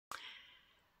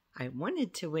I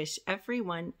wanted to wish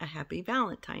everyone a happy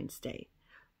Valentine's Day.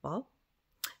 Well,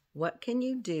 what can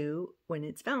you do when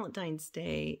it's Valentine's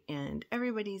Day and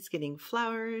everybody's getting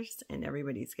flowers and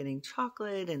everybody's getting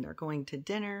chocolate and they're going to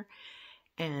dinner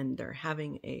and they're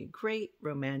having a great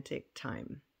romantic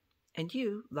time and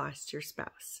you lost your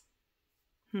spouse?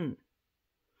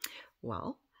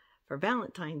 Well, for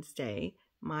Valentine's Day,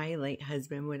 my late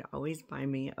husband would always buy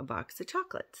me a box of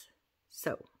chocolates.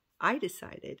 So I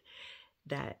decided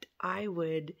that I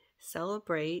would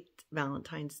celebrate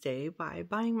Valentine's Day by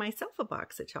buying myself a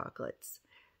box of chocolates,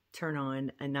 turn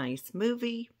on a nice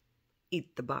movie,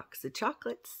 eat the box of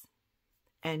chocolates,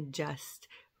 and just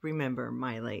remember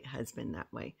my late husband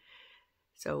that way.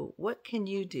 So what can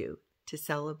you do to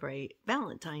celebrate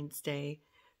Valentine's Day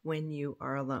when you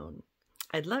are alone?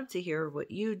 I'd love to hear what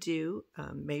you do.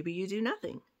 Maybe you do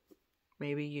nothing.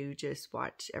 Maybe you just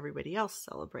watch everybody else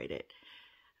celebrate it.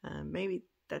 Maybe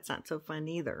that's not so fun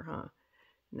either, huh?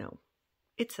 No,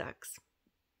 it sucks.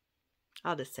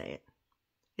 I'll just say it.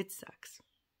 It sucks.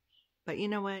 But you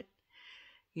know what?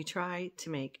 You try to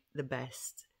make the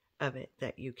best of it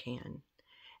that you can.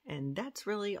 And that's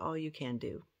really all you can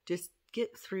do. Just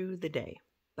get through the day.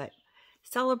 But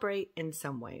celebrate in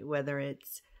some way, whether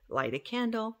it's light a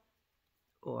candle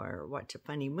or watch a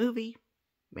funny movie,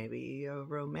 maybe a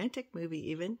romantic movie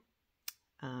even.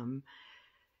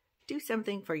 Do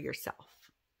something for yourself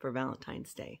for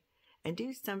Valentine's Day, and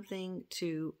do something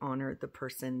to honor the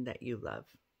person that you love.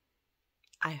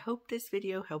 I hope this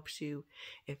video helps you.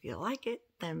 If you like it,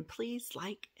 then please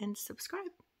like and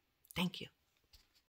subscribe. Thank you.